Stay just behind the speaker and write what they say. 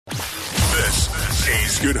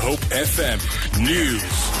Today's Good Hope FM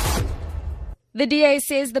News. The DA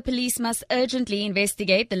says the police must urgently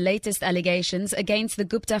investigate the latest allegations against the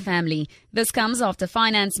Gupta family. This comes after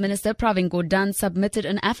Finance Minister Pravin Gordhan submitted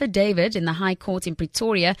an affidavit in the High Court in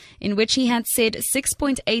Pretoria in which he had said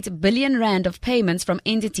 6.8 billion rand of payments from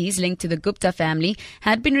entities linked to the Gupta family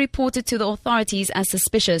had been reported to the authorities as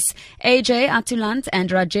suspicious. AJ Atulant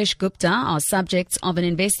and Rajesh Gupta are subjects of an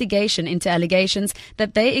investigation into allegations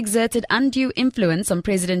that they exerted undue influence on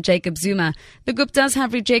President Jacob Zuma. The Guptas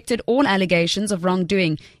have rejected all allegations of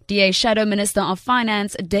wrongdoing. DA Shadow Minister of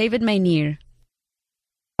Finance David Mayneer.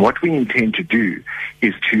 What we intend to do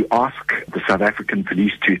is to ask the South African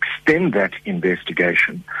police to extend that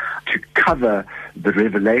investigation to cover the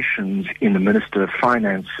revelations in the Minister of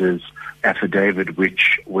Finance's affidavit,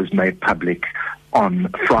 which was made public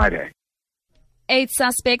on Friday. 8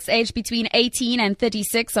 suspects aged between 18 and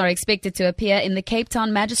 36 are expected to appear in the Cape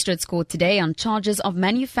Town Magistrates Court today on charges of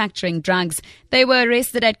manufacturing drugs. They were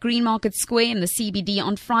arrested at Green Market Square in the CBD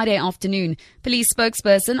on Friday afternoon. Police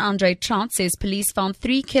spokesperson Andre Trout says police found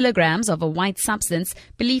 3 kilograms of a white substance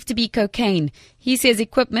believed to be cocaine. He says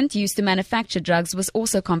equipment used to manufacture drugs was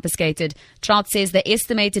also confiscated. Trout says the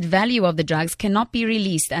estimated value of the drugs cannot be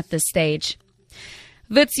released at this stage.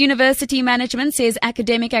 Wits University management says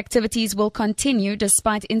academic activities will continue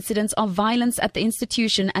despite incidents of violence at the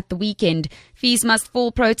institution at the weekend. Fees must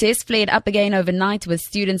fall protests flared up again overnight with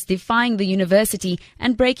students defying the university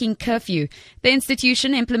and breaking curfew. The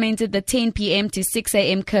institution implemented the 10 p.m. to 6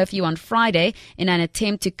 a.m. curfew on Friday in an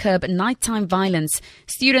attempt to curb nighttime violence.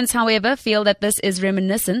 Students, however, feel that this is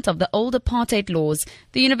reminiscent of the old apartheid laws.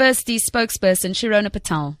 The university's spokesperson Shirona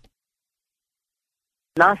Patel.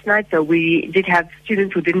 Last night, we did have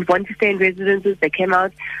students who didn't want to stay in residences. They came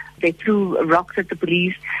out, they threw rocks at the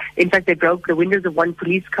police. In fact, they broke the windows of one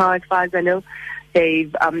police car, as far as I know.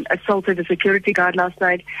 They've assaulted a security guard last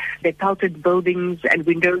night. They pelted buildings and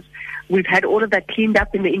windows. We've had all of that cleaned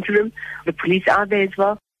up in the interim. The police are there as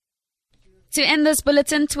well. To end this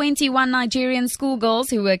bulletin, 21 Nigerian schoolgirls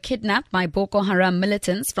who were kidnapped by Boko Haram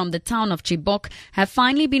militants from the town of Chibok have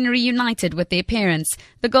finally been reunited with their parents.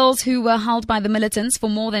 The girls, who were held by the militants for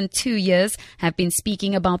more than 2 years, have been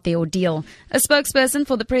speaking about their ordeal. A spokesperson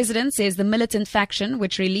for the president says the militant faction,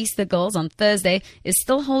 which released the girls on Thursday, is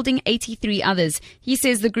still holding 83 others. He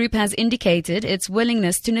says the group has indicated its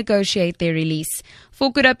willingness to negotiate their release.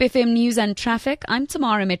 For Good Hope FM News and Traffic, I'm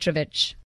Tamara Mitrovic.